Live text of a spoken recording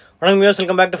வணக்கம் views,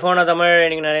 welcome back to phone Tamil.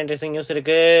 இன்னைக்கு நிறைய இன்ட்ரெஸ்டிங் நியூஸ்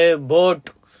இருக்கு. போட்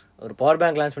ஒரு பவர்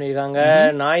பேங்க் லான்ச் பண்ணிருக்காங்க.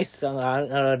 நாய்ஸ்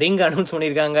ரிங் அனௌன்ஸ்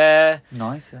பண்ணிருக்காங்க.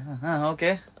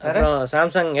 ஓகே. அப்புறம்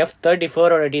சாம்சங்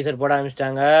F34 ஓட டீசர் போட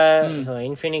ஆரம்பிச்சிட்டாங்க. ஸோ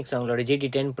இன்ஃபினிக்ஸ் அவங்களோட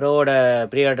GT10 ப்ரோவோட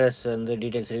ப்ரீ ஆர்டர்ஸ் வந்து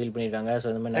டீடைல்ஸ் ரிவீல் பண்ணிருக்காங்க. ஸோ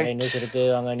இந்த மாதிரி நிறைய நியூஸ் இருக்கு.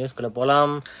 வாங்க நியூஸ்க்குள்ள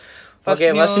போலாம். ஓகே,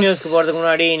 ஃபர்ஸ்ட் நியூஸ்க்கு போறதுக்கு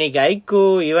முன்னாடி இன்னைக்கு ஐக்கூ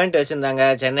ஈவென்ட் வச்சிருந்தாங்க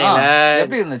சென்னையில.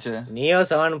 எப்படி இருந்துச்சு? நியோ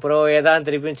 7 ப்ரோ ஏதான்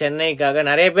திருப்பியும் சென்னைக்காக.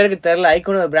 நிறைய பேருக்கு தெரியல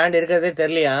ஐக்கூன்னு ஒரு பிராண்ட் இருக்கிறதே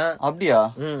தெரியலையா? அப்படியா?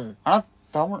 ஆனா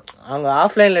தமிழ் அவங்க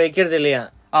ஆஃப்லைன்ல விக்கிறது இல்லையா?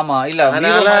 ஆமா, இல்ல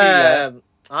அதனால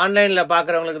ஆன்லைன்ல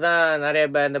பாக்குறவங்களுக்கு தான் நிறைய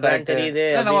இந்த பிராண்ட் தெரியுது,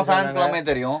 நம்ம ஃபேன்ஸ்க்கு எல்லாமே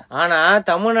தெரியும். ஆனா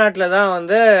தமிழ்நாட்டுல தான்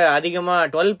வந்து அதிகமா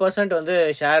 12% வந்து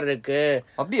ஷேர் இருக்கு.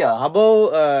 அப்படியா? அபவ்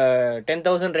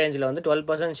 10,000 ரேஞ்ச்ல வந்து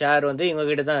 12% ஷேர் வந்து இவங்க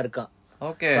கிட்ட தான் இருக்கான்.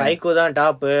 ஓகே, ஐக்கூ தான்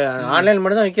டாப். ஆன்லைன்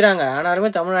மட்டும் தான் விக்கிறாங்க, ஆனாலுமே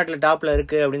தமிழ்நாட்டுல டாப்ல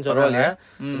இருக்கு அப்படின்னு சொல்றாங்க.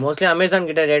 மோஸ்ட்லி அமேசான்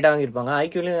கிட்ட டேட்டா வாங்கிருப்பாங்க,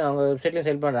 ஐக்கூலயும் அவங்க வெப்சைட்லயும்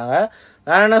செல் பண்றாங்க.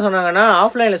 வேற என்ன சொன்னாங்கன்னா,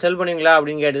 ஆஃப்லைன்ல செல் பண்ணீங்களா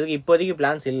அப்படின்னு கேட்டதுக்கு இப்போதைக்கு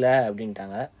பிளான்ஸ் இல்ல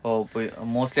அப்படின்ட்டாங்க.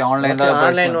 மோஸ்ட்லி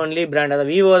ஆன்லைன் ஒன்லி பிராண்டா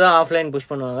தான். விவோ தான் ஆஃப்லைன் புஷ்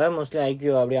பண்ணுவாங்க, மோஸ்ட்லி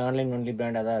ஐக்கூ அப்படியே ஆன்லைன் ஒன்லி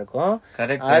பிராண்டா தான் இருக்கும்.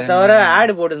 அது தவிர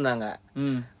ஆட் போட்டிருந்தாங்க.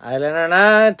 அதுல என்னன்னா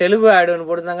தெலுங்கு ஆட்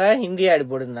ஒன்று போட்டிருந்தாங்க, ஹிந்தி ஆட்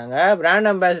போட்டிருந்தாங்க.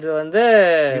 பிராண்ட் அம்பாசிடர் வந்து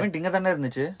இங்க தானே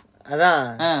இருந்துச்சு. அதான்,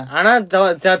 ஆனா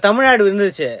தமிழ் ஆட்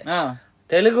இருந்துச்சு.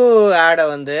 தெலுங்கு ஆட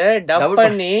வந்து டப்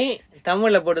பண்ணி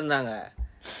தமிழ்ல போட்டிருந்தாங்க.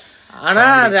 ஆனா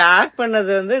அது ஆக்ட்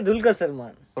பண்ணது வந்து துல்கர்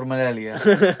சல்மான், ஒரு மலையாளியா.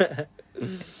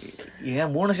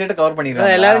 ஏன் 3 ஸ்டேட் கவர்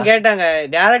பண்ணிருக்காங்க. எல்லாரும் கேட்டாங்க,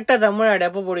 டைரக்டா தமிழ் ஆட்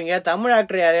எப்ப போடுவீங்க, தமிழ்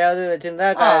ஆக்டர் யாரையாவது வச்சிருந்தா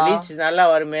ரீச் நல்லா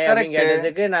வருமே அப்படின்னு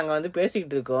கேட்டதுக்கு நாங்க வந்து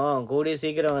பேசிக்கிட்டு இருக்கோம். கூடிய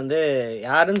சீக்கிரம் வந்து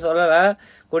யாருன்னு சொல்லல,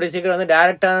 கூடிய சீக்கிரம் வந்து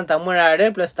டைரக்டா தமிழ் ஆடு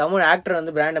பிளஸ் தமிழ் ஆக்டர்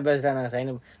வந்து பிராண்ட் அம்பாசிடர் நாங்க சைன்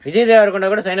அப். விஜய் தேவரகொண்டா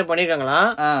கூட சைன் அப் பண்ணிருக்காங்களாம்.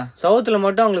 சவுத்ல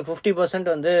மட்டும் அவங்களுக்கு 50%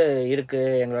 வந்து இருக்கு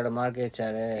எங்களோட மார்க்கெட்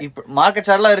ஷேர். மார்க்கெட்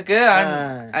ஷேர்லாம் இருக்கு.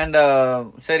 அண்ட்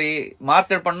சரி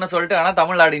மார்க்கெட் பண்ண சொல்லிட்டு, ஆனா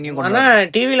தமிழ் ஆடு இன்னும் ஆனா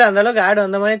டிவில அந்த அளவுக்கு ஆட்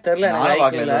வந்த மாதிரி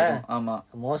தெரியல. ஆமா,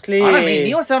 மோஸ்ட்லி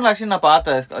நியூஸ் சேனல் ஆக்சுவலி நான்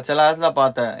பார்த்தேன், சில ஆட்ஸ்ல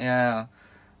பார்த்தேன்.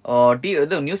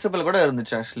 இது நியூஸ் பேப்பர்ல கூட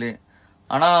இருந்துச்சு ஆக்சுவலி.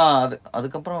 ஆனா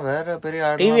அதுக்கப்புறம் வேற பெரிய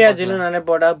டிவி ஆட்சிலும் நிறைய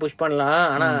போட்டா புஷ் பண்ணலாம்,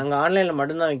 ஆனா அங்க ஆன்லைன்ல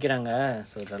மட்டும் தான் விக்கிறாங்க.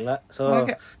 சோ தெரியல. சோ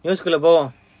நியூஸ்க்குள்ள போவோம்.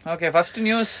 Okay, first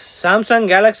news Samsung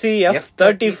Galaxy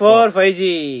F34 5G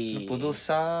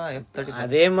புதுசா F34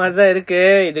 அதே மாதிரி தான் இருக்கு.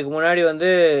 இதுக்கு முன்னாடி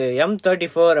வந்து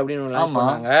M34 அப்படின்னு லான்ச்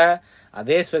பண்ணாங்க.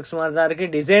 அதே ஸ்பெக்ஸ் மாதிரி தான் இருக்கு,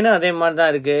 டிசைனும் அதே மாதிரி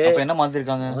தான் இருக்கு. என்ன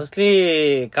மாத்திருக்காங்க? மோஸ்ட்லி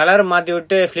கலர் மாத்தி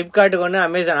விட்டு பிளிப்கார்ட்டுக்கு ஒண்ணு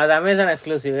அமேசான், அது அமேசான்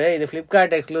எக்ஸ்க்ளூசிவ், இது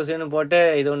பிளிப்கார்ட் எக்ஸ்க்ளூசிவ்னு போட்டு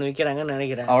இது ஒண்ணு விக்கிறாங்கன்னு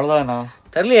நினைக்கிறேன். அவ்வளவுதானா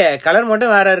தெரியலையே, கலர்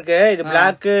மட்டும் வேற இருக்கு. இது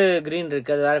பிளாக் கிரீன்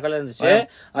இருக்கு, அது வேற கலர் இருந்துச்சு.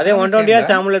 அதே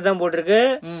 120Hz AMOLED தான் போட்டிருக்கு.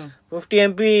 50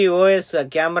 MP OS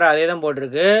கேமரா அதே தான்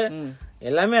போட்டிருக்கு.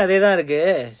 எல்லாமே அதே தான் இருக்கு.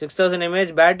 6000 mAh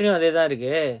பேட்டரியும் அதே தான்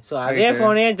இருக்கு. சோ அதே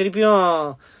போனே திருப்பியும்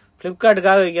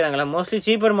பிளிப்கார்ட்டுக்காக விக்கிறாங்களா? மோஸ்ட்லி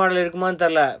சீப்பர் மாடல் இருக்குமான்னு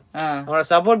தெரியல. அவனோட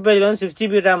சப்போர்ட் பேஜ்ல வந்து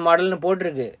 6GB RAM மாடல்னு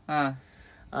போட்டிருக்கு.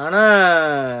 ஆனா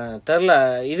தெரியல,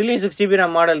 இதுலயும் 6GB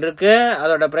RAM மாடல் இருக்கு.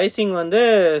 அதோட பிரைசிங் வந்து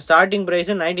ஸ்டார்டிங்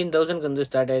பிரைஸ் 19,000 வந்து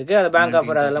ஸ்டார்ட் ஆயிருக்கு. அது பேங்க்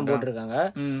ஆஃபர் அதெல்லாம் போட்டிருக்காங்க.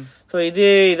 சோ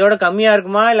இதோட கம்மியா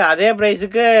இருக்குமா, இல்ல அதே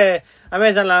பிரைஸுக்கு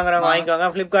அமேசான்ல வாங்குறவங்க வாங்கிக்கோங்க,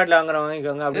 பிளிப்கார்ட்ல வாங்குறவங்க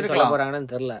வாங்கிக்கோங்க அப்படின்னு சொல்ல போறாங்கன்னு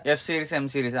தெரியல. F series M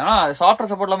series ஆனா சாஃப்ட்வேர்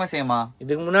சப்போர்ட் எல்லாமே சேமா?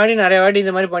 இதுக்கு முன்னாடி நிறைய வாட்டி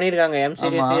இந்த மாதிரி பண்ணிருக்காங்க. M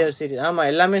series F series ஆமா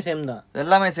எல்லாமே சேம் தான்.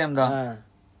 எல்லாமே சேம் தான்.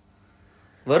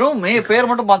 வெறும் பேர்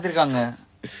மட்டும் மாத்திருக்காங்க.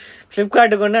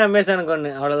 பிளிப்கார்ட்டுக்கு ஒண்ணு அமேசானுக்கு ஒண்ணு,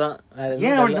 அவ்வளவுதான்.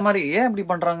 ஏன் இந்த மாதிரி ஏன் இப்படி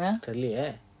பண்றாங்க தெரியலையே.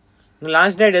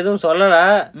 லான்ச் டேட் எதுவும் சொல்லல.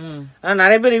 ஆனா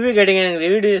நிறைய பேர் ரிவ்யூ கேட்டீங்க, எனக்கு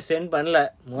ரிவ்யூ சென்ட் பண்ணல.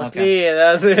 மோஸ்ட்லி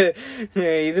ஏதாவது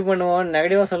இது பண்ணுவோம்,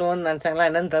 நெகட்டிவா சொல்லுவோம்னு நினைச்சாங்களா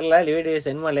என்னன்னு தெரியல. ரிவ்யூ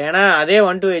சென்ட் பண்ணல. ஏன்னா அதே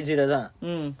 1280 தான்.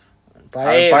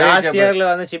 பழைய லாஸ்ட் இயர்ல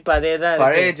வந்து சிப் அதே தான்,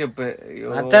 பழைய சிப்.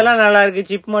 மத்தெல்லாம் நல்லா இருக்கு,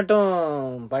 சிப் மட்டும்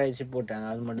பழைய சிப் போட்டாங்க,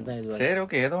 அது மட்டும் தான் இது. சரி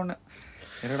ஓகே, ஏதோ ஒண்ணு.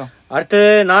 அடுத்து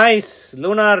நாய்ஸ்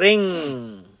லூனார் ரிங்.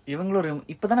 இவங்களும்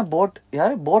இப்பதானே போட்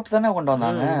தானே கொண்டு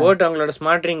வந்தாங்க. போட் அவங்களோட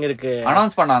ஸ்மார்ட் ரிங் இருக்கு,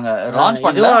 அனௌன்ஸ் பண்ணாங்க. லான்ச்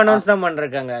பண்ணல, அனௌன்ஸ் தான்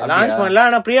பண்றாங்க. லான்ச் பண்ணல,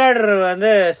 ஆனா ப்ரீ ஆர்டர்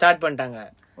வந்து ஸ்டார்ட் பண்ணிட்டாங்க.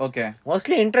 ஓகே,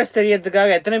 மோஸ்ட்லி இன்ட்ரெஸ்ட்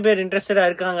தெரியறதுக்காக, எத்தனை பேர் இன்ட்ரெஸ்டடா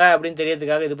இருக்காங்க அப்படின்னு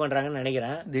தெரியறதுக்காக இது பண்றாங்கன்னு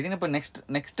நினைக்கிறேன். திடீர்னு இப்ப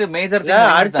நெக்ஸ்ட் மேஜர்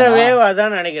அடுத்த வேவ்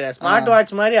அதான் நினைக்கிறேன். ஸ்மார்ட்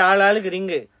வாட்ச் மாதிரி ஆளுக்கு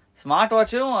ரிங். ஸ்மார்ட்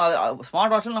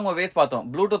வாட்சும் நம்ம வேஸ்ட் பார்த்தோம்.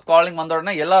 ப்ளூடூத் காலிங் வந்த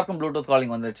உடனே எல்லாருக்கும் ப்ளூடூத்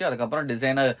காலிங் வந்துருச்சு. அதுக்கப்புறம்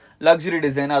டிசைன், லக்ஸுரி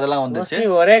டிசைன் அதெல்லாம் வந்துச்சு.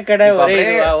 ஒரே கடை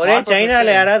ஒரே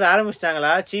சைனால யாராவது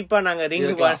ஆரம்பிச்சிட்டாங்களா, சீப்பா நாங்க ரிங்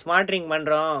ஸ்மார்ட் ரிங்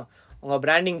பண்றோம், உங்க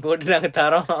பிராண்டிங் போட்டு நாங்க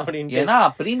தரோம் அப்படின்னு. ஏன்னா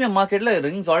பிரீமியம் மார்க்கெட்ல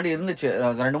ரிங்ஸ் ஆல்ரெடி இருந்துச்சு,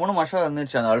 2-3 வருஷம்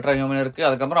இருந்துச்சு. அந்த அல்ட்ரா ஹியூமன் இருக்கு,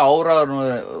 அதுக்கப்புறம் அவுரா,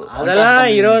 அதெல்லாம்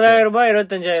 20,000 ரூபாய்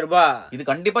 25,000 ரூபாய்.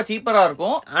 இது கண்டிப்பா சீப்பரா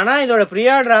இருக்கும். ஆனா இதோட ப்ரீ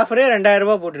ஆர்டர் ஆஃபரே 2,000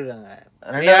 ரூபாய் போட்டிருக்காங்க.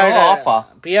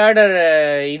 ப்ரீ ஆர்டர்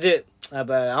இது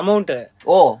அமௌண்ட்.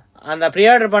 ஓ, அந்த ப்ரீ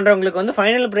ஆர்டர் பண்றவங்களுக்கு வந்து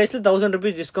ஃபைனல் பிரைஸ்ல 1000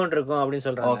 rupees டிஸ்கவுண்ட் இருக்கும் அப்படின்னு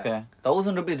சொல்றாங்க. Okay,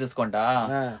 1000 rupees டிஸ்கவுண்டா?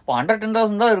 அப்போ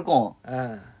 110,000 தான் இருக்கும்.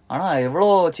 ஆனா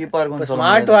எவ்வளவு சீப்பா இருக்கும்.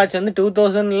 ஸ்மார்ட் வாட்ச் வந்து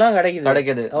 2000 எல்லாம்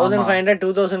கிடைக்குது 1500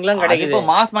 2000 எல்லாம் கிடைக்குது. இப்போ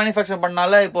மாஸ் மேனுஃபேக்சர்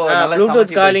பண்ணனால இப்போ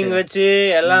ப்ளூடூத் காலிங் வச்சு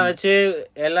எல்லாம் வச்சு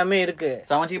எல்லாமே இருக்கு.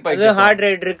 இது ஹார்ட்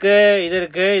ரேட் இருக்கு, இது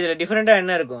இருக்கு. இதுல டிஃபரெண்டா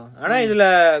என்ன இருக்கும்? ஆனா இதுல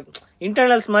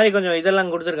இன்டர்னல்ஸ் மாதிரி கொஞ்சம்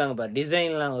இதெல்லாம் கொடுத்துருக்காங்க பாரு,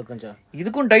 டிசைன்லாம் கொஞ்சம்.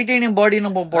 இதுக்கும் டைட்டானியம் பாடி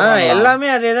நம்ம போடுறோம், எல்லாமே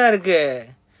அதேதான் இருக்கு.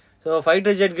 So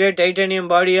fighter jet great titanium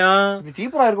பாடியா, இது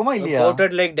சீப்பரா இருக்குமா இல்லையா?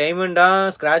 கோட்டட் லைக் டைமண்டா,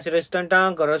 ஸ்கிராட்ச் ரெசிஸ்டன்ட்டா,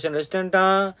 கரோஷன் ரெசிஸ்டன்ட்டா,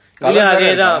 இதுலயும்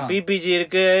அதேதான். பிபிஜி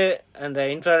இருக்கு, அந்த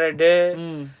இன்ஃப்ராரெட்,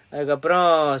 அதுக்கப்புறம்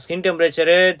ஸ்கின்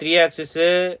டெம்பரேச்சர், 3 ஆக்சிஸ்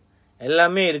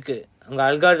எல்லாமே இருக்கு. அங்க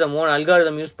அல்காரிதம் 3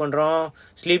 அல்காரிதம் யூஸ் பண்றோம்,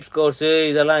 ஸ்லீப் ஸ்கோர்ஸ்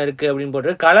இதெல்லாம் இருக்கு அப்படின்னு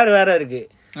போட்டு. கலர் வேற இருக்கு,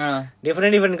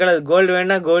 டிஃபரெண்ட் கலர். கோல்டு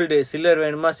வேணும்னா கோல்டு, சில்வர்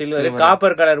வேணுமா சில்வர்,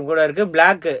 காப்பர் கலர் கூட இருக்கு,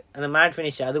 பிளாக் அந்த மேட்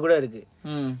பினிஷ் அது கூட இருக்கு.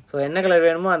 சோ என்ன கலர்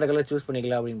வேணுமோ அந்த கலர் சூஸ்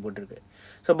பண்ணிக்கலாம் அப்படின்னு போட்டுருக்கு.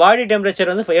 சோ பாடி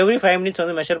டெம்பரேச்சர் வந்து எவ்ரி 5 minutes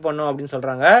வந்து மெஷர் பண்ணும் அப்படின்னு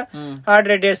சொல்றாங்க. ஹார்ட்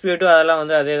ரேட், SpO2 அதெல்லாம்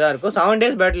வந்து அதே தான் இருக்கும். 7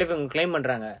 days பேட்டரி லைஃப் கிளைம்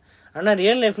பண்றாங்க. ஆனா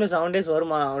ரியல் லைஃப்ல 7 days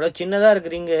வருமா? அவ்வளவு சின்னதா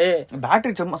இருக்குறீங்க.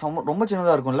 பேட்டரி ரொம்ப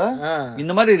சின்னதா இருக்கும்ல.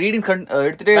 இந்த மாதிரி ரீடிங்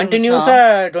எடுத்துட்டே கண்டினியூஸா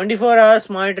 24 hours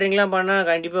மானிட்டரிங் எல்லாம் பண்ணா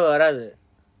கண்டிப்பா வராது.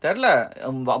 தெரியல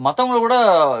மத்தவங்க கூட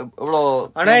இவ்வளோ.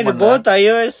 ஆனா இது போத்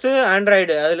iOS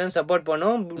ஆண்ட்ராய்டு அதுல சப்போர்ட்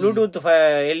பண்ணும். ப்ளூடூத்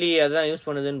LE அதான் யூஸ்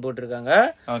பண்ணுதுன்னு போட்டிருக்காங்க.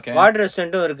 வாட்டர்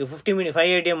ரெசிஸ்டன்ட்டும் இருக்கு,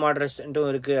 5 ATM வாட்டர் ரெசிஸ்டன்ட்டும்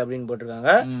இருக்கு அப்படின்னு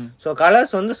போட்டிருக்காங்க. சோ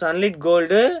கலர்ஸ் வந்து sunlight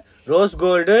gold, rose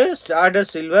gold,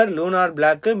 stardust silver, lunar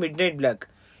black, midnight black.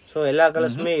 So எல்லா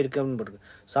கலர்ஸுமே இருக்கு அப்படின்னு போட்டிருக்கு.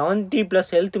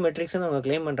 70+ ஹெல்த் மெட்ரிக்ஸ் அவங்க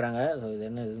கிளைம் பண்றாங்க. இது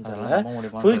என்ன இதுன்னு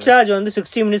தெரியல. ஃபுல் சார்ஜ் வந்து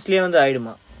 60 minutesலயே வந்து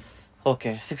ஆயிடுமா?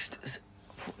 Okay,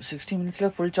 60 minutesல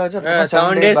full charge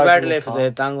 7 days battery life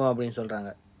தாங்கும் அப்படின்னு சொல்றாங்க.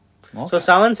 சோ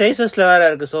 7 சைஸஸ்ல வேற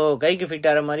இருக்கு. சோ கைக்கு ஃபிட்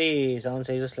ஆற மாதிரி 7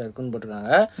 சைஸஸ்ல இருக்குன்னு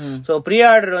போட்டுருக்காங்க. சோ ப்ரீ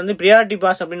ஆர்டர் வந்து ப்ரியாரிட்டி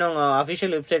பாஸ் அப்படின்னு அவங்க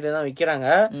அபிஷியல் வெப்சைட்ல தான் விக்கிறாங்க.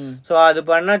 சோ அது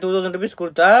பண்ணா 2000 rupees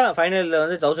கொடுத்தா ஃபைனல்ல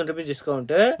வந்து 1000 rupees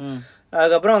டிஸ்கவுண்ட்.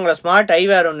 அதுக்கப்புறம் அவங்க ஸ்மார்ட்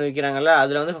ஐவேர் ஒன்னு விக்கிறாங்கல்ல,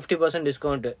 அதுல வந்து 50%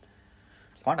 டிஸ்கவுண்ட்.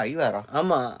 Smart Alvaro?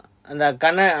 ஆமா, அந்த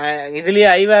இதுலயே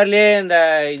ஐவேர்லயே இந்த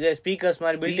இது ஸ்பீக்கர்ஸ்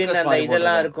மாதிரி பில்ட்-இன் அந்த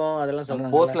இதெல்லாம் இருக்கும், அதெல்லாம்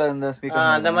சொல்றாங்க. போஸ்ல இந்த ஸ்பீக்கர்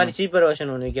அந்த மாதிரி சீப்பர்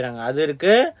வெர்ஷன் ஒன்னு விக்கிறாங்க, அது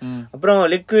இருக்கு. அப்புறம்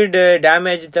லிக்விட்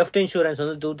டேமேஜ் தெஃப்ட் இன்சூரன்ஸ்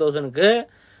வந்து 2000க்கு.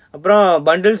 அப்புறம்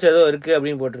பண்டில்ஸ் ஏதோ இருக்கு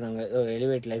அப்படின்னு போட்டிருக்காங்க,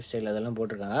 எலிவேட் லைஃப் ஸ்டைல் அதெல்லாம்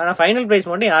போட்டிருக்காங்க. ஆனா ஃபைனல்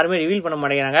பிரைஸ் மட்டும் யாருமே ரிவீல் பண்ண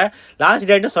மாட்டேங்கிறாங்க, லாஸ்ட்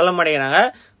டேட்டும் சொல்ல மாட்டேங்கிறாங்க.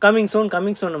 கமிங்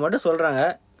சூன் மட்டும் சொல்றாங்க.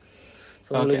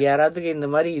 உங்களுக்கு யாராவது இந்த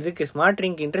மாதிரி இதுக்கு ஸ்மார்ட்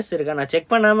ட்ரிங்க் இன்ட்ரெஸ்ட் இருக்கா? நான்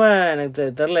செக் பண்ணாம எனக்கு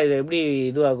தெரியல இது எப்படி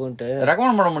இதுவாகும்ட்டு.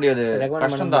 ரெக்கமெண்ட் பண்ண முடியாது,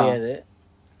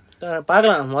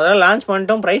 பார்க்கலாம். முதல்ல லான்ச்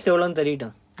பண்ணிட்டோம், பிரைஸ் எவ்வளவுன்னு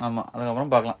தெரியட்டும். ஆமா,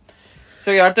 அதுக்கப்புறம் பார்க்கலாம்.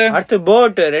 சரி, அடுத்து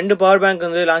போட் 2 பவர் பேங்க்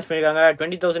வந்து லான்ச் பண்ணிருக்காங்க.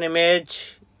 20,000 mAh,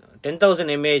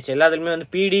 10,000 mAh எல்லாத்துலயுமே வந்து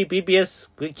PD, PPS,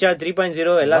 குவிக் சார்ஜ்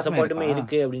 3.0 எல்லா சப்போர்ட்டுமே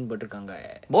இருக்கு அப்படின்னு போட்டிருக்காங்க.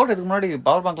 போட் இதுக்கு முன்னாடி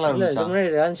பவர் பேங்க்லாம் இல்ல, இதுக்கு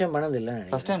முன்னாடி லான்ச் பண்ணது இல்ல,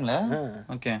 ஃபர்ஸ்ட் டைம்ல.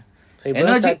 ஓகே,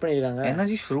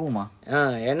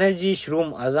 எனர்ஜி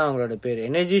ஷ்ரூம் அதுதான் அவங்களோட பேரு.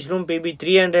 எனர்ஜி ஷ்ரூம்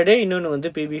PB300, இன்னொன்னு வந்து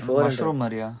PB400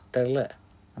 மாதிரியா தெரியல,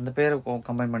 அந்த பேரை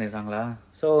கம்பைன் பண்ணிருக்காங்களா?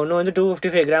 சோ ஒன்னு வந்து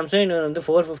 255 grams, இன்னொன்னு வந்து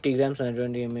 450 grams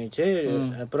 20 mAh.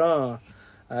 அப்புறம்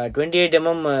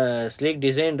 28mm ஸ்லீக்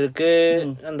டிசைன் இருக்கு,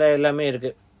 அந்த எல்லாமே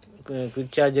இருக்கு.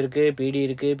 குவிக் சார்ஜ் இருக்கு, PD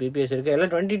இருக்கு, PPS இருக்கு.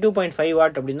 எல்லாம் 22.5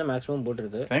 watt அப்படின்னு தான் மேக்ஸிமம்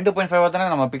போட்டுருக்கு. 22.5 watt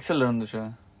தானே நம்ம பிக்சல் இருந்துச்சு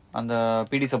அந்த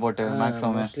PD சப்போர்ட்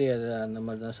மேக்ஸிமம். மோஸ்ட்லி அது அந்த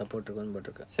மாதிரி தான் சப்போர்ட் இருக்குன்னு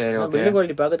போட்டுருக்கு. சரி, ஓகே. பில்ட்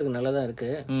குவாலிட்டி பார்க்கிறதுக்கு நல்லா தான் இருக்கு.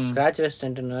 ஸ்கிராட்ச்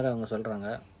ரெசிஸ்டன்ட்னு வேற அவங்க சொல்றாங்க.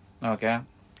 ஓகே,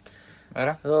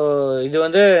 வேற இது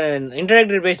வந்து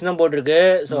இன்டராக்டிவ் பிரைஸ் தான் போட்டிருக்கு.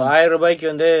 ஸோ 1000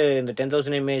 ரூபாய்க்கு வந்து இந்த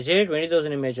 10,000 mAh,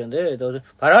 20,000 mAh வந்து 1000.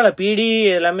 பரவாயில்ல, PD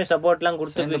எல்லாமே சப்போர்ட்லாம்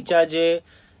கொடுத்து குவிக் சார்ஜ்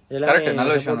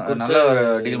நல்ல விஷயம், நல்ல ஒரு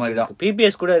டீல் மாதிரி தான்.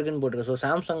 PPS கூட இருக்குன்னு போட்டுருக்கு. ஸோ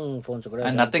சாம்சங் போன்ஸ்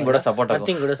கூட நத்திங் கூட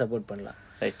சப்போர்ட் பண்ணலாம்.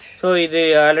 ஸோ இது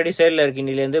ஆல்ரெடி சேல்ல இருக்கு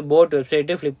இன்னில இருந்து. போட்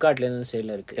வெப்சைட், ஃபிளிப்கார்ட்ல இருந்து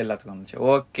சேல்ல இருக்கு, எல்லாத்துக்கும் வந்துச்சு.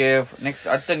 ஓகே, நெக்ஸ்ட்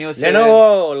அடுத்த நியூஸ். லெனோவோ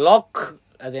லாக்,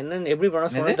 அது என்னன்னு எப்படி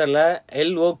ப்ரொனவுன்ஸ் பண்ண தெரியல,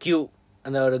 LOQ,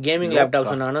 அந்த ஒரு கேமிங்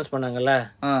லேப்டாப்ஸ் ஒன்று அனௌன்ஸ் பண்ணாங்கல்ல,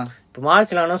 இப்போ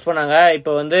மார்ச்ல அனௌன்ஸ் பண்ணாங்க.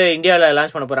 இப்போ வந்து இந்தியாவில்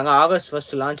லான்ச் பண்ண போறாங்க. August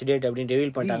 1 லான்ச் டேட் அப்படின்னு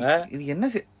ரிவீல் பண்ணிட்டாங்க. இது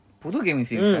என்ன புது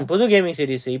கேமிங்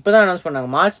சீரிஸ் இப்பதான் அனௌன்ஸ் பண்ணாங்க,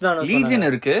 மார்ச் தான் அனௌன்ஸ் பண்ணாங்க. லீஜன்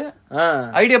இருக்கு,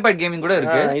 ஐடியாபேட் கேமிங் கூட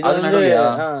இருக்கு. இது வந்து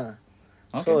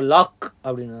சோ லாக்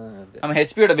அப்படினா நம்ம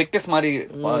HP ஓட விக்டஸ் மாதிரி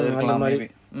இருக்கலாம் மேபி.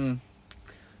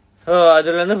 சோ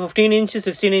அதுல இருந்து 15 inch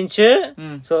 16 inch.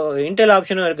 சோ இன்டெல்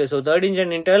ஆப்ஷனும் இருக்கு. So 3rd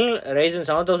gen Intel Ryzen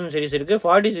 7000 series இருக்கு.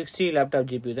 4060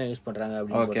 லேப்டாப் GPU தான் யூஸ் பண்றாங்க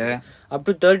அப்படின்னு. Okay, up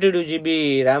to 32 GB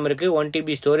RAM இருக்கு, 1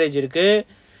 TB ஸ்டோரேஜ் இருக்கு.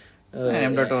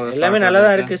 எல்லாமே நல்லதா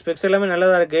இருக்கு, ஸ்பெக்ஸ் எல்லாமே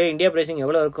நல்லதா இருக்கு. இந்தியா பிரைசிங்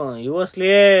எவ்வளவு இருக்கும்?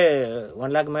 யூஎஸ்லயே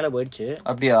 1 lakh மேல போயிடுச்சு.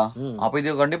 அப்படியா? அப்ப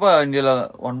இது கண்டிப்பா இந்தியால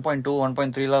 1.2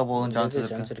 1.3 போகும்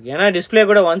சான்ஸ் இருக்கு. ஏன்னா டிஸ்ப்ளே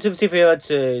கூட 165 Hz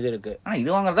இது இருக்கு. ஆனா இது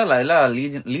வாங்குறதா இல்ல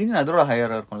லீஜன் அதோட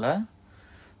ஹையரா இருக்கும்ல.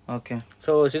 ஓகே.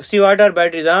 ஸோ 60 வாட்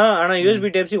பேட்டரி தான். ஆனால் USB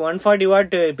type C 140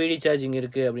 watt PD charging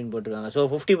இருக்கு அப்படின்னு போட்டிருக்காங்க. ஸோ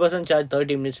 50% சார்ஜ்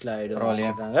 30 மினிட்ஸ்ல ஆயிடும்.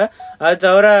 அது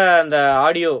தவிர அந்த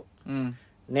ஆடியோ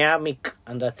நேமிக்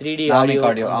அந்த 3D ஆடியோ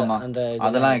அந்த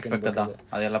அதெல்லாம் எக்ஸ்பெக்டட் தான்.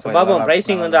 அதெல்லாம் பாப்போம்.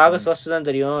 பிரைசிங் வந்து ஆகஸ்ட் 1 தான்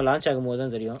தெரியும், லான்ச் ஆகும்போது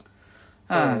தான் தெரியும்.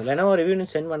 இல்லைன்னா ஒரு ரிவ்யூ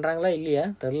சென்ட் பண்றாங்களா இல்லையா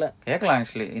தெரியல. கேட்கலாம்.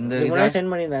 ஆக்சுவலி இந்த முன்னாடி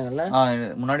சென்ட் பண்ணியிருந்தாங்கல்ல,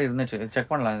 முன்னாடி இருந்துச்சு, செக்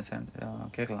பண்ணலாம்,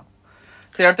 கேட்கலாம்.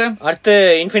 சரி, அடுத்து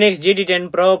Infinix GT10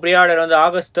 Pro pre order வந்து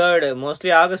August 3,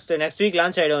 mostly August next week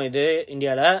launch ஆயிடும் இது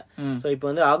இந்தியால. ஸோ இப்போ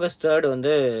வந்து ஆகஸ்ட் 3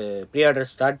 வந்து ப்ரீ ஆர்டர்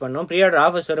ஸ்டார்ட் பண்ணோம். ப்ரீ ஆர்டர்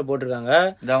ஆஃபர்ஸ் வேற போட்டிருக்காங்க.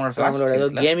 அவங்களோட ஏதோ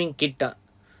கேமிங் கிட் தான்.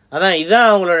 அதான் இதான்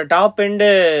அவங்களோட டாப் எண்ட்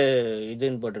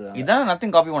இதுன்னு போட்டிருக்காங்க. இதான்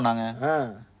நத்திங் காப்பி பண்ணாங்க.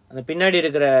 அந்த பின்னாடி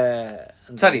இருக்கிற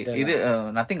சரி, இது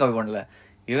நத்திங் காப்பி பண்ணல,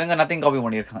 இவங்க நத்திங் காப்பி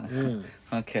பண்ணிருக்காங்க.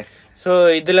 ஓகே. ஸோ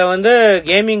இதுல வந்து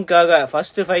கேமிங்காக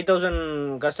ஃபர்ஸ்ட் 5000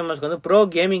 கஸ்டமர்ஸ்க்கு வந்து pro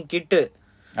gaming kit,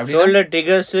 shoulder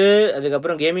triggers,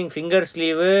 அதுக்கப்புறம் கேமிங் ஃபிங்கர்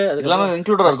ஸ்லீவ்,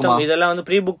 இதெல்லாம் வந்து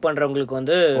ப்ரீ புக் பண்றவங்களுக்கு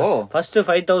வந்து ஃபர்ஸ்ட்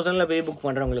 5000ல ப்ரீ புக்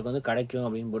பண்றவங்களுக்கு வந்து கிடைக்கும்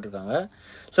அப்படின்னு போட்டிருக்காங்க.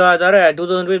 ஸோ அது தவிர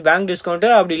 2000 ரூபீஸ் பேங்க் டிஸ்கவுண்ட்,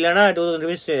 அப்படி இல்லைன்னா 2000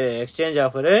 rupees exchange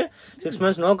offer, 6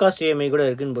 months no cost EMI கூட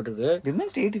இருக்குன்னு போட்டிருக்கு.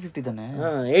 8050 தானே?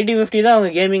 8050 தான்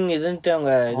அவங்க கேமிங் இதுன்ட்டு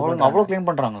அவங்க அவ்வளவு கிளைம்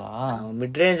பண்றாங்களா?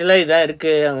 மிட் ரேஞ்ச்ல இதான்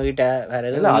இருக்கு அவங்க கிட்ட, வேற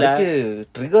எதுவும் இல்ல.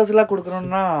 ட்ரிகர்ஸ் எல்லாம்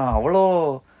கொடுக்கணும்னா அவ்வளோ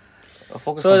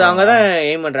ஸோ அவங்க தான்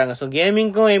எய்ம் பண்றாங்க. ஸோ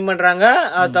கேமிங்க்கும் எய்ம் பண்றாங்க.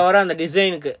 அது தவிர அந்த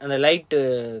டிசைனுக்கு அந்த லைட்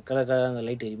கலர் அந்த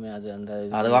லைட் எரியுமே அது அந்த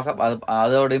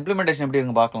அதோட இம்ப்ளிமெண்டேஷன் எப்படி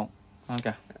இருக்கு பார்க்கலாம்.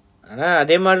 ஓகே. ஆனா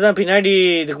அதே மாதிரிதான் பின்னாடி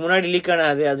இதுக்கு முன்னாடி லீக் ஆன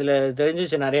அது அதுல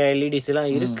தெரிஞ்சிச்சு நிறைய LEDs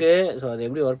எல்லாம் இருக்கு. ஸோ அது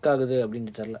எப்படி ஒர்க் ஆகுது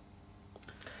அப்படின்னு தெரியல.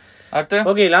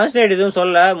 ஓகே, லான்ச் டேட் எதுவும்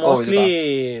சொல்ல, மோஸ்ட்லி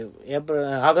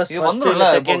ஆகஸ்ட்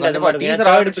 2nd அந்த மாதிரி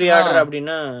 3rd ப்ரீ ஆர்டர்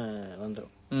அப்படின்னா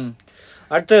வந்துடும்.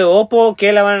 அடுத்து OPPO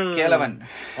K11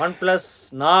 OnePlus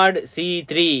Nord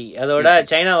C3 அதோட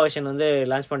சைனா வெர்ஷன் வந்து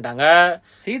லான்ச் பண்ணிட்டாங்க.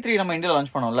 C3 நம்ம இந்தியால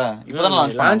லான்ச் பண்ணோம்ல, இப்போதான்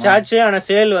லான்ச் ஆச்சு. ஆனா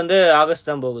சேல் வந்து ஆகஸ்ட்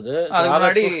தான் போகுது.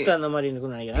 ஆகஸ்ட் 5 அந்த மாதிரி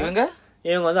இருக்கும்னு நினைக்கிறேன்.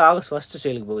 இவங்க வந்து ஆகஸ்ட் 1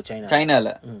 சேலுக்கு போகுது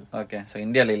சைனால. ஓகே. சோ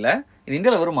இந்தியால இல்ல, இது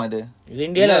இந்தியால வருமா? இது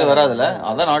இந்தியால வராதுல,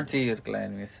 அதான் நாட் சி இருக்குல.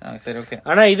 எனிவேஸ் சரி, ஓகே.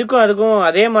 ஆனா இதுக்கும் அதுக்கும்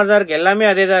அதே மாதிரி தான் இருக்கு, எல்லாமே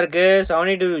அதே தான் இருக்கு.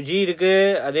 720G இருக்கு,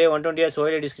 அதே 120Hz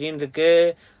OLED ஸ்கிரீன் இருக்கு,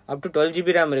 அப் டு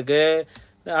 12GB RAM இருக்கு.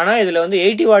 ஆனா இதுல வந்து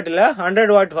 80 வாட்ல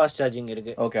 100 வாட் ஃபாஸ்ட் சார்ஜிங்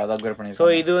இருக்கு. ஓகே, அத அப்கிரேட்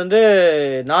பண்ணிருக்காங்க. சோ இது வந்து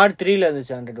Nord 3ல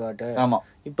இருந்துச்சு 100 வாட். ஆமா.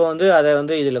 இப்போ வந்து அதை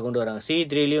வந்து இதுல கொண்டு வராங்க.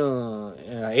 C3லயும்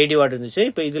 80 வாட் இருந்துச்சு,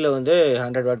 இப்போ இதுல வந்து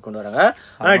 100 வாட் கொண்டு வராங்க.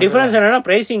 ஆனா டிஃபரன்ஸ் என்னன்னா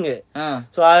பிரைசிங்.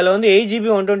 சோ அதுல வந்து 8GB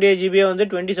 128GB வந்து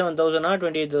 27,000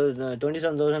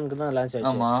 தான் லான்ச்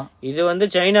ஆச்சு. இது வந்து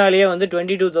சைனாலேயே வந்து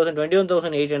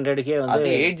 21,800 வந்து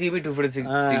 8GB 256.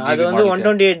 அது வந்து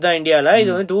 128 தான் இந்தியால.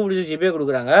 இது வந்து 256GB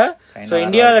கொடுக்குறாங்க. சோ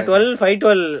இந்தியால 512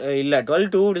 இல்ல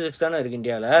 12 தானே இருக்கு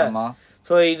இந்தியால.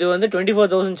 ஸோ இது வந்து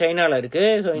 24,000 சைனால இருக்கு.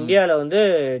 ஸோ இந்தியாவில் வந்து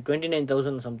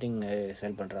 29,000 சம்திங்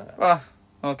சேல் பண்றாங்க.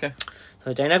 ஓகே. ஸோ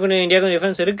சைனாக்கும் இந்தியாவுக்கும்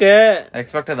டிஃபரன்ஸ் இருக்கு,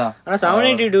 எக்ஸ்பெக்ட் தான். ஆனால்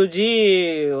 782G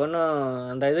ஒன்றும்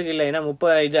அந்த இதுக்கு இல்லை. ஏன்னா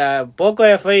இது போக்கோ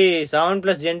F5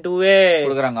 7+ Gen 2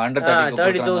 கொடுக்குறாங்க,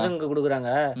 30,000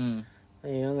 கொடுக்குறாங்க.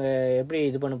 இவங்க எப்படி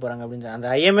இது பண்ண போறாங்க அப்படின்னு அந்த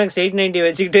IMX 890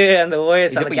 வச்சுக்கிட்டு அந்த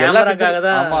OS அந்த கேமராக்காக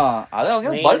தான்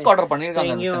பல்க் ஆர்டர்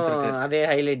பண்ணிருக்காங்க. அதே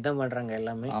ஹைலைட் தான் பண்றாங்க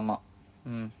எல்லாமே. ஆமா.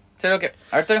 சரி, ஓகே.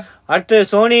 அடுத்து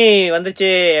சோனி வந்துச்சு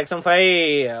XM5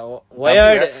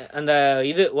 வயர்டு அந்த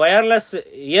இது wireless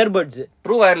earbuds,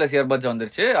 true wireless earbuds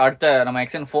வந்துருச்சு. அடுத்த நம்ம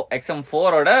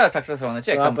XM4 ஓட சக்சஸ்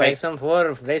வந்துச்சு. XM4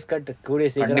 பிரைஸ் கட் கூடிய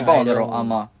சீக்கிரம் கண்டிப்பா வந்துரும்.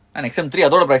 ஆமா. XM3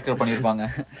 அதோட பிரைஸ் கட் பண்ணிருப்பாங்க.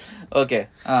 ஓகே.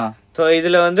 சோ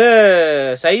இதுல வந்து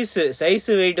சைஸ்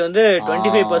வெயிட் வந்து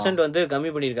 25% வந்து கம்மி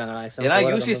பண்ணிருக்காங்க. ஏன்னா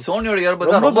யூசி சோனியோட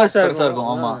இயர்பட்ஸ் ரொம்ப பெருசா இருக்கும்.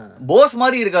 ஆமா, போஸ்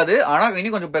மாதிரி இருக்காது, ஆனா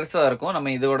இன்னும் கொஞ்சம் பெருசா இருக்கும்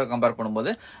நம்ம இதோட கம்பேர்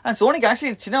பண்ணும்போது. அண்ட் சோனிக்கு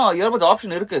ஆக்சுவலி சின்ன இயர்பட்ஸ்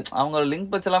ஆப்ஷன் இருக்கு. அவங்க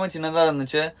லிங்க் பட்ஸ் எல்லாமே சின்னதா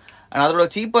இருந்துச்சு. அண்ட் அதோட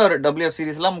சீப்பர் WF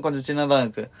சீரிஸ் எல்லாம் கொஞ்சம் சின்னதா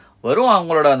இருக்கு. வரும்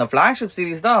அவங்களோட அந்த பிளாக்ஷிப்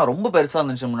சீரிஸ் தான் ரொம்ப பெருசா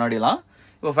இருந்துச்சு முன்னாடி எல்லாம்.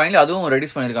 இப்போ ஃபைனலி அதுவும்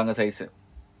ரெடியூஸ் பண்ணிருக்காங்க சைஸ்.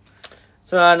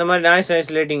 ஸோ அந்த மாதிரி நாய்ஸ்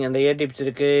ஐசோலேட்டிங் அந்த இயர் டிப்ஸ்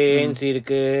இருக்கு, ANC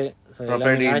இருக்கு,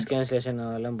 நாய்ஸ் கேன்சலேஷன்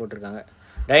எல்லாம் போட்டிருக்காங்க.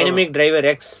 டைனமிக் டிரைவர்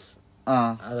எக்ஸ்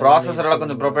ப்ராசஸர் எல்லாம்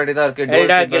கொஞ்சம் ப்ராப்பர்ட்டி தான் இருக்கு.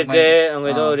 LDAC இருக்கு, அவங்க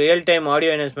ஏதோ real time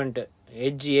audio enhancement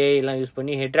edge எல்லாம் யூஸ்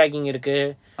பண்ணி ஹெட் ட்ராக்கிங் இருக்கு,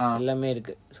 எல்லாமே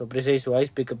இருக்கு. ஸோ ப்ரிசைஸ்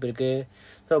வாய்ஸ் பிக்கப் இருக்கு.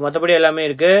 ஸோ மற்றபடி எல்லாமே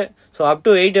இருக்கு. So up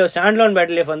to 8 hours stand alone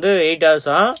battery life வந்து 8 hours.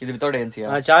 இது வித்தவுட் ANC.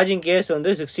 சார்ஜிங் கேஸ்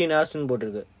வந்து 16 hours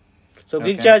போட்டிருக்கு. ஸோ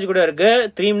குவிக் சார்ஜ் கூட இருக்கு.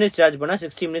 3 minutes சார்ஜ் பண்ணா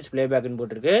 60 minutes பிளே பேக்னு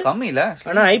போட்டிருக்கு. கம்மி இல்ல,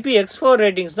 ஆனா IPX4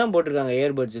 ரேட்டிங்ஸ் தான் போட்டிருக்காங்க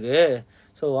இயர்பட்ஸுக்கு.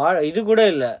 ஸோ இது கூட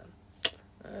இல்ல,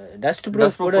 டஸ்ட்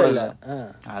ப்ரூஃப் கூட இல்ல.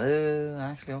 அது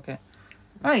ஆக்சுவலி ஓகே.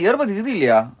 இயர்பட்ஸ் இது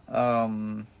இல்லையா,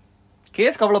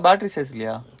 கேஸ்க்கு அவ்வளவு பேட்டரி சைஸ்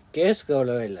இல்லையா? கேஸ்க்கு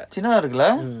அவ்வளவே இல்ல, சின்னதா இருக்குல்ல.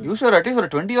 யூசுவல் அட்லீஸ்ட்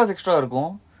ஒரு 20 hours எக்ஸ்ட்ரா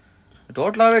இருக்கும்.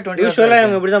 டோட்டலாவே 20 யூசுவலா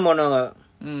இவங்க இப்படி தான் பண்ணுவாங்க.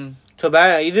 ஸோ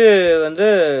இது வந்து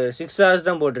 6 hours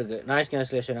தான் போட்டிருக்கு நாய்ஸ்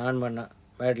கேன்சலேஷன் ஆன் பண்ணா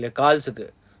பேட்டரியில கால்ஸுக்கு.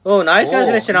 நாய்ஸ்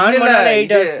கேன்சலேஷன் ஆன் பண்ணாலே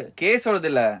 8 hours கேஸ் வருது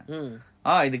இல்ல.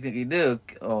 இதுக்கு இது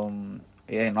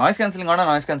நாய்ஸ் கேன்சலிங் ஆனா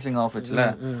நாய்ஸ் கேன்சலிங் ஆஃப் வச்சுல.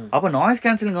 அப்ப நாய்ஸ்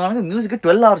கேன்சலிங் ஆனா மியூசிக்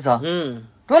 12 hours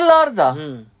 12 hours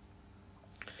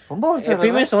ரொம்ப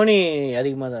எப்பயுமே சோனி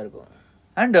அதிகமா தான் இருக்கும்.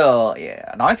 அண்ட்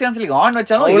நாய்ஸ் கேன்சலிங் ஆன்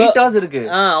வச்சாலும் 8 hours இருக்கு.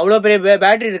 அவ்வளவு பெரிய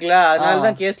பேட்டரி இருக்குல்ல, அதனால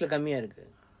தான் கேஸ்ல கம்மியா இருக்கு.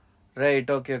 Right.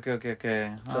 Okay okay okay okay.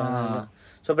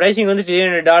 So pricing வந்து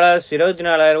 $300,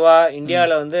 24,000 ரூபாய்.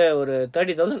 இந்தியால வந்து ஒரு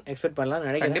 30,000 எக்ஸ்பெக்ட் பண்ணலாம்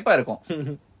நினைக்கிறேன். கண்டிப்பா இருக்கும்.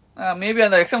 மேபி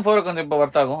அந்த XM4 கொஞ்சம் இப்ப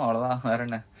வர்த் ஆகும், அவ்வளவுதான், வேற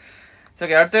என்ன.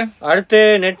 ஓகே, அடுத்து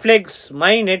நெட்ஃபிளிக்ஸ்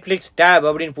மை நெட்ஃபிளிக்ஸ் டேப்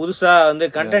அப்படின்னு புதுசா வந்து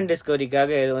கண்டென்ட்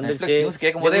டிஸ்கவரிக்காக இது வந்துச்சு.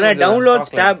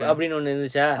 டவுன்லோட்ஸ் டேப் அப்படின்னு ஒண்ணு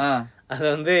இருந்துச்சா, அதை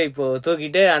வந்து இப்போ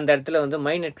தூக்கிட்டு அந்த இடத்துல வந்து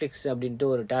மை நெட்ஃபிளிக்ஸ் அப்படின்ட்டு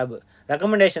ஒரு டேப்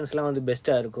ரெக்கமெண்டேஷன்ஸ் எல்லாம் வந்து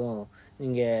பெஸ்டா இருக்கும்.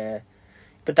 நீங்க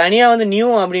இப்ப தனியா வந்து நியூ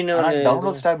அப்படின்னு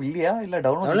டவுன்லோட் டேப் இல்லையா? இல்ல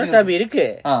டவுன்லோட் டேப் இருக்கு,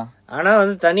 ஆனா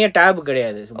வந்து தனியா டேப்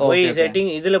கிடையாது. போய்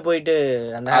செட்டிங் இதுல போயிட்டு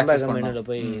அந்த ஹேம்பர்கர் மெனுல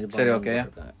போய் இது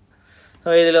பண்ணுவாங்க.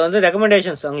 ஸோ இதுல வந்து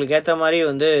ரெக்கமெண்டேஷன்ஸ் உங்களுக்கு ஏற்ற மாதிரி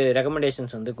வந்து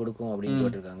ரெக்கமெண்டேஷன்ஸ் வந்து கொடுக்கும் அப்படின்னு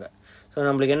போட்டிருக்காங்க. ஸோ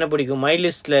நம்மளுக்கு என்ன பிடிக்கும், மை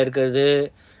லிஸ்ட்ல இருக்கிறது,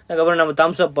 அதுக்கப்புறம் நம்ம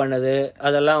தம்ஸ் அப் பண்ணது,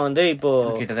 அதெல்லாம் வந்து இப்போ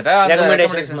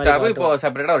ரெக்கமெண்டேஷன்ஸ் டேப் இப்போ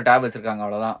செப்பரேட்டா ஒரு டேப் வச்சிருக்காங்க,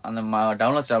 அவ்வளவுதான். அந்த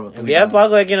டவுன்லோட் டேப் எப்படியா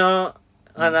பார்க்க வைக்கணும்,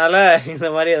 அதனால இந்த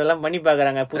மாதிரி அதெல்லாம் பண்ணி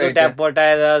பாக்குறாங்க. புது டேப் போட்டா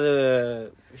ஏதாவது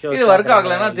இது ஒர்க்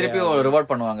ஆகலன்னா திருப்பி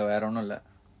ரிவார்ட் பண்ணுவாங்க, வேற ஒன்றும் இல்ல.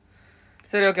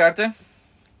 சரி, ஓகே, அடுத்து.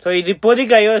 ஸோ இது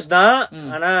இப்போதைக்கு iOS தான்,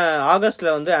 ஆனா ஆகஸ்ட்ல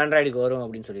வந்து ஆண்ட்ராய்டுக்கு வரும்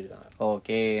அப்படின்னு சொல்லியிருக்காங்க.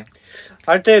 ஓகே,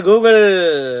 அடுத்து Google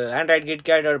Android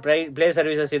KitKat play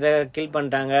services இதை கில்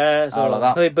பண்ணிட்டாங்க.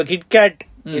 இப்போ கிட்கேட்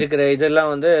இருக்கிற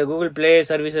இதெல்லாம் வந்து கூகுள் பிளே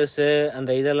சர்வீசஸ்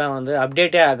அந்த இதெல்லாம் வந்து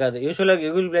அப்டேட்டே ஆகாது. யூஸ்வலா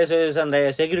கூகுள் பிளே சர்வீஸ் அந்த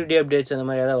செக்யூரிட்டி அப்டேட்ஸ் அந்த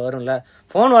மாதிரி ஏதாவது வரும்ல,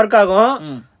 போன் ஒர்க் ஆகும்,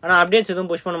 ஆனா அப்டேட்ஸ்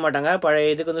எதுவும் புஷ் பண்ண மாட்டாங்க.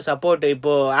 பழைய இதுக்கு வந்து சப்போர்ட்,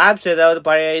 இப்போ ஆப்ஸ் ஏதாவது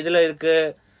பழைய இதுல இருக்கு,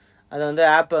 அதை வந்து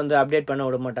ஆப் வந்து அப்டேட் பண்ண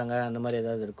விட மாட்டாங்க, அந்த மாதிரி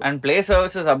ஏதாவது இருக்கும். அண்ட் பிளே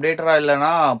சர்வீசஸ் அப்டேட்டரா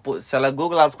இல்லனா சில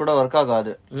கூகுள் ஆப்ஸ் கூட ஒர்க்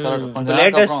ஆகாது. கொஞ்சம்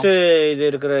லேட்டஸ்ட் இது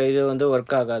இருக்கிற இது வந்து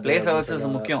ஒர்க் ஆகாது. பிளே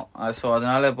சர்வீசஸ் முக்கியம். சோ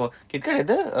அதனால இப்போ கிட்கேட்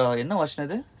இது என்ன வெர்ஷன்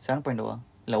இது? 7.1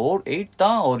 இல்ல 8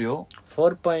 தான் ஓரியோ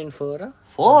 4.4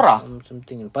 4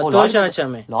 சம்திங். 10 வருஷம்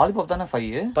ஆச்சாமே. லாலிபாப் தானே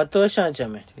 5 10 வருஷம்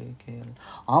ஆச்சாமே.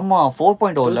 ஆமா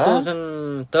 4.0 ல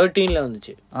 2013 ல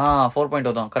வந்துச்சு.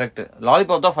 4.0 தான் கரெக்ட்.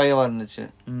 லாலிபாப் தான் 5 இருந்துச்சு.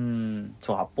 சோ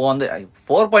அப்போ வந்து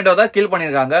 4.0 தான் கில்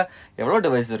பண்ணிருக்காங்க. எவ்வளவு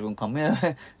டிவைஸ் இருக்கும்? கம்மியா,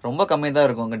 ரொம்ப கம்மியா தான்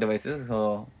இருக்கும் உங்க டிவைசஸ். சோ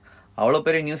அவ்வளவு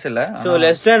பெரிய நியூஸ் இல்ல. So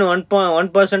less than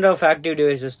 1% of active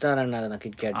devices தான் ரன் ஆகுது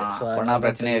கிட்கேட். சோ அப்பனா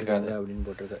பிரச்சனையே இருக்காது அப்படினு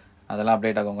போட்டுருக்கு. அதெல்லாம்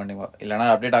அப்டேட் ஆகும் கண்டிப்பா. இல்லனா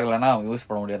அப்டேட் ஆகலனா யூஸ்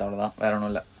பண்ண முடியாது, அவ்வளவுதான், வேற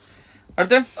ஒண்ணும் இல்ல.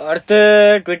 அடுத்து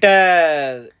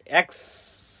ட்விட்டர் எக்ஸ்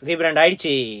ரீபிராண்ட்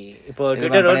ஆயிடுச்சு. இப்போ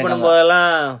ட்விட்டர் லோட்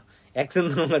பண்ணும்போதெல்லாம் எக்ஸ்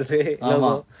வருது,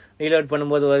 லோகோ ரீலோட்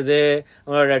பண்ணும்போது வருது.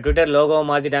 அவங்களோட ட்விட்டர் லோகோவை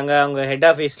மாத்திட்டாங்க. அவங்க ஹெட்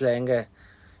ஆஃபீஸ்ல எங்க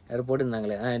யாரும்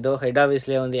போட்டுருந்தாங்களே, ஏதோ ஹெட்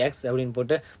ஆஃபீஸ்ல வந்து எக்ஸ் அப்படின்னு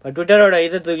போட்டு ட்விட்டரோட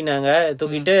இதை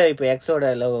தூக்கிட்டு இப்போ எக்ஸோட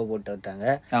லோகோ போட்டு விட்டாங்க.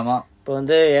 ஆமா, இப்போ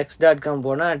வந்து x.com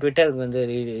போனா ட்விட்டருக்கு வந்து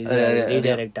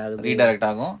ரீடைரக்ட்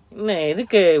ஆகும். இன்னும்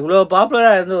எதுக்கு இவ்வளவு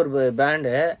பாப்புலரா இருந்த ஒரு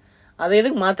பிராண்டு அதை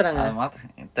எதுக்கு மாத்துறாங்க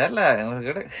தெரியல.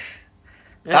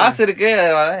 காசு இருக்கு,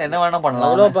 என்ன வேணா பண்ணலாம்.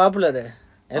 அவ்வளவு பாப்புலர்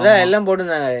எல்லாம்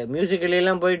போட்டுருந்தாங்க. மியூசிக்கலி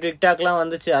எல்லாம் போய் டிக்டாக் எல்லாம்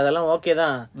வந்துச்சு, அதெல்லாம் ஓகே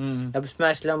தான். டப்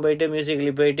ஸ்மாஷ் எல்லாம் போயிட்டு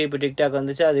மியூசிக்கலி போயிட்டு இப்ப டிக்டாக்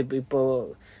வந்துச்சு. அது இப்போ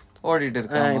ஓடிட்டு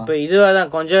இருக்கு. இப்ப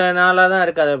இதுவாதான் கொஞ்ச நாளா தான்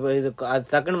இருக்கு. அது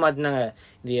டக்குன்னு மாத்தினாங்க.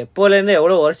 இது எப்போல இருந்து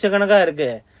எவ்வளவு வருஷ கணக்கா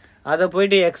இருக்கு. அத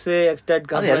போயிட்டு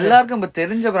x.com எல்லாருக்கும் இப்ப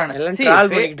தெரிஞ்ச பிராண்ட் எல்லாம்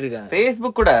ட்ரால் பண்ணிட்டு இருக்காங்க.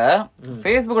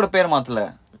 ஃபேஸ்புக்கோட பேர் மாத்தல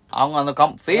அவங்க, அந்த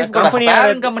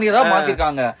கம்பெனியை தான்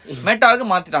மாத்திருக்காங்க, மெட்டாவுக்கு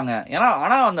மாத்திட்டாங்க. ஏன்னா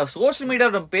ஆனா அந்த சோசியல்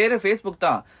மீடியாவோட பேரு ஃபேஸ்புக்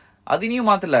தான், அது இனியும்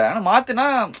மாத்தல. ஆனா மாத்தினா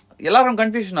எல்லாரும்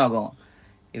கன்ஃபியூஷன் ஆகும்.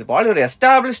 இது பாலி ஒரு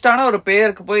எஸ்டாப்ளிஷ்டான ஒரு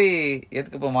பேருக்கு போய்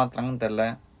எதுக்கு இப்ப மாத்துறாங்கன்னு தெரியல.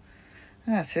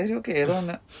 சரி, ஓகே, ஏதோ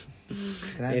ஒண்ணு.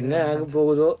 என்ன ஆக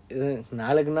போகுதோ,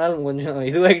 நாளுக்கு நாள் கொஞ்சம்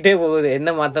இதுவாகிட்டே போகுது.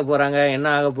 என்ன மாத்த போறாங்க, என்ன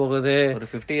ஆக போகுது. ஒரு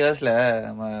 50 இயர்ஸ்ல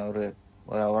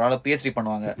ஒரு ஆள PhD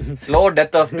பண்ணுவாங்க. ஸ்லோ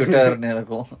டெத் ஆஃப் ட்விட்டர்னு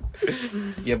இருக்கும்.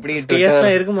 எப்படி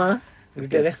ட்விட்டர் இருக்குமா?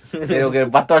 சரி, ஓகே,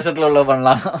 10 வருஷத்துல உள்ள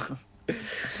பண்ணலாம்.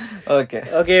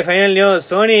 Okay, final news.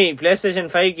 Sony PlayStation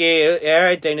 5க்கு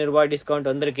 7,500 ரூபாய் டிஸ்கவுண்ட்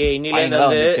வந்திருக்கு இன்னில இருந்து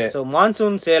வந்து. சோ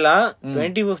மான்சூன் சேலா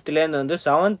 25th ல இருந்து வந்து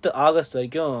 7th ஆகஸ்ட்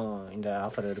வரைக்கும் இந்த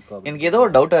ஆஃபர் இருக்கும். எனக்கு ஏதோ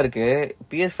டவுட்டா இருக்கு,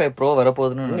 PS5 Pro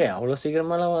வரப்போகுதுன்னு. அவ்வளவு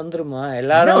சீக்கிரமாலாம் வந்துருமா?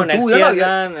 எல்லாரும் நெக்ஸ்ட் இயர்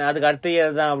தான், அதுக்கு அடுத்த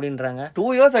இயர் தான் அப்படின்றாங்க. 2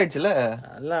 இயர்ஸ் ஆயிடுச்சுல.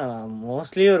 எல்லாம்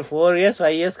மோஸ்ட்லி ஒரு 4 இயர்ஸ்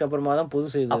 5 இயர்ஸ்க்கு அப்புறமா தான்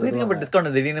புதுசு இது. அப்ப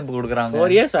டிஸ்கவுண்ட் திடீர்னு கொடுக்குறாங்க.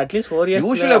 4 இயர்ஸ் அட்லீஸ்ட் 4 இயர்ஸ்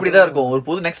யூசுவலி அப்படிதான் இருக்கும். ஒரு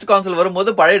புது நெக்ஸ்ட் கான்சோல்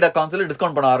வரும்போது பழைய கான்சோல்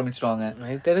டிஸ்கவுண்ட் பண்ண ஆரம்பிச்சிடுவாங்க.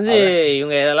 எனக்கு தெரிஞ்சு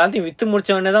இவங்க எல்லாத்தையும் வித்து முடிச்ச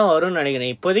உடனே தான் வரும்னு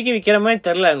நினைக்கிறேன். இப்போதைக்கு விக்கிற மாதிரி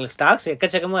தெரியல. உங்களுக்கு ஸ்டாக்ஸ்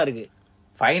எக்கச்சக்கமா இருக்கு.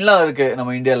 ஃபைன்லாம் இருக்கு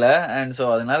நம்ம இந்தியால. அண்ட் சோ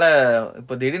அதனால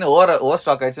இப்போ திடீர்னு ஓவர்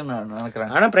ஸ்டாக் ஆயிடுச்சுன்னு நான்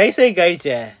நினைக்கிறேன். ஆனா பிரைஸ் ஹைக்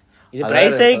ஆயிடுச்சே, இது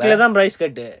பிரைஸ் ஹைக்ல தான் பிரைஸ்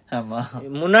கட்டு.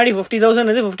 முன்னாடி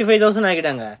 50,000 இது 55,000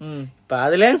 ஆகிட்டாங்க. இப்ப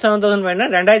அதுல 7,000 வேணா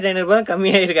 2,500 ரூபாய்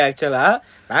கம்மியாயிருக்கு. ஆக்சுவலா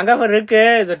பேங்க் ஆஃபர் இருக்கு,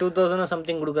 இந்த 2,000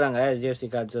 சம்திங் கொடுக்குறாங்க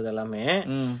HDFC கார்ட்ஸ் எல்லாமே.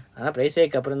 ஆனா பிரைஸ்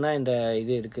ஹைக் அப்புறம் தான் இந்த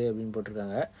இது இருக்கு அப்படின்னு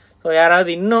போட்டிருக்காங்க. ஸோ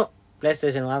யாராவது இன்னும்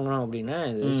PlayStation வாங்கணும் அப்படின்னா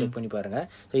இது செக் பண்ணி பாருங்க.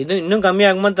 இது இன்னும்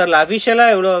கம்மியாகுமா தெரியல. அபிஷியலா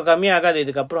இவ்வளவு கம்மியாகாது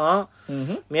இதுக்கப்புறம்.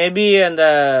 மேபி அந்த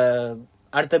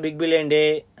அடுத்த பிக் பில்லியன் டே,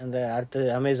 அந்த அடுத்த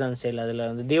அமேசான் சேல், அதுல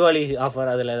வந்து தீபாவளி ஆஃபர்,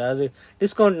 அதுல ஏதாவது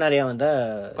டிஸ்கவுண்ட் நிறைய வந்தா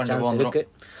சான்ஸ் இருக்கு.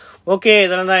 ஓகே,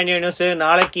 இதெல்லாம் தான் இந்தியா நியூஸ்.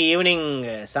 நாளைக்கு ஈவினிங்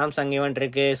சாம்சங் ஈவென்ட்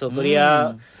இருக்கு. ஸோ கொரியா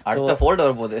அடுத்த ஃபோல்டு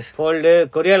வரப்போகுது. ஃபோல்டு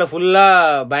கொரியால ஃபுல்லா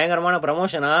பயங்கரமான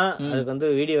ப்ரமோஷனா, அதுக்கு வந்து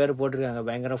வீடியோ வேற போட்டிருக்காங்க.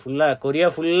 பயங்கரம் ஃபுல்லா கொரியா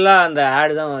ஃபுல்லா அந்த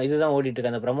ஆடு தான், இதுதான் ஓடிட்டு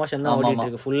இருக்கு, அந்த ப்ரமோஷன் தான் ஓடிட்டு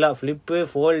இருக்கு ஃபுல்லா. ஃபிளிப்பு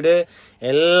ஃபோல்டு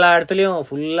எல்லா இடத்துலயும்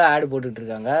ஃபுல்லா ஆடு போட்டுட்டு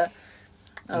இருக்காங்க.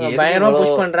 பயங்கரமா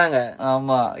புஷ் பண்றாங்க.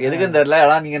 ஆமா, எதுக்குன்னு தெரியல.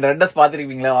 ஆனா நீங்க ரெண்டஸ்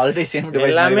பாத்துருப்பீங்களா, ஆல்ரெடி சேம் டிவைஸ்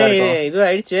எல்லாமே இது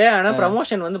ஆயிடுச்சு. ஆனா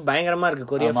ப்ரமோஷன் வந்து பயங்கரமா இருக்கு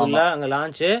கொரியா ஃபுல்லா, அங்க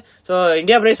லான்ச். சோ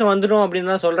இந்தியா பிரைஸும் வந்துடும்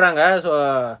அப்படின்னு தான் சொல்றாங்க. சோ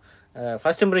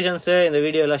ஃபர்ஸ்ட் இம்ப்ரெஷன்ஸ் இந்த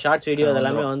வீடியோ எல்லாம், ஷார்ட்ஸ் வீடியோ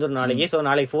அதெல்லாமே வந்துடும் நாளைக்கு. சோ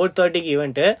நாளைக்கு 4:30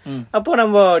 ஈவெண்ட். அப்போ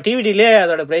நம்ம டிவிடிலே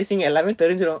அதோட பிரைசிங் எல்லாமே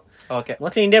தெரிஞ்சிடும். ஓகே,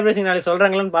 மோஸ்ட்லி இந்தியா பிரைசிங் நாளைக்கு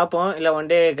சொல்றாங்களான்னு பாப்போம், இல்ல ஒன்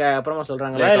டே அப்புறமா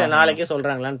சொல்றாங்களா, இல்ல நாளைக்கே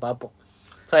சொல்றாங்களான்னு பாப்போம்.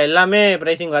 சோ எல்லாமே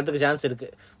பிரைசிங் வரதுக்கு சான்ஸ் இருக்கு.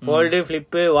 ஃபோல்டு,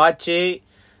 ஃபிளிப்பு, வாட்ச்,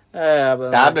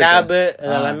 டேப்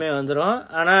எல்லாமே வந்துரும்.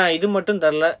 ஆனா இது மட்டும்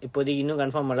தரல இப்போதைக்கு, இன்னும்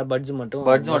கன்ஃபார்ம் பண்ணல. பட்ஜ் மட்டும்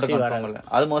கன்ஃபார்ம் பண்ணல.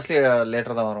 அது மோஸ்ட்லி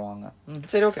லேட்டரா தான் வருவாங்க.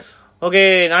 சரி, ஓகே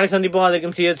நாளைக்கு சந்திப்போம்.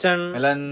 அதுக்கும் சிஎஸ்என்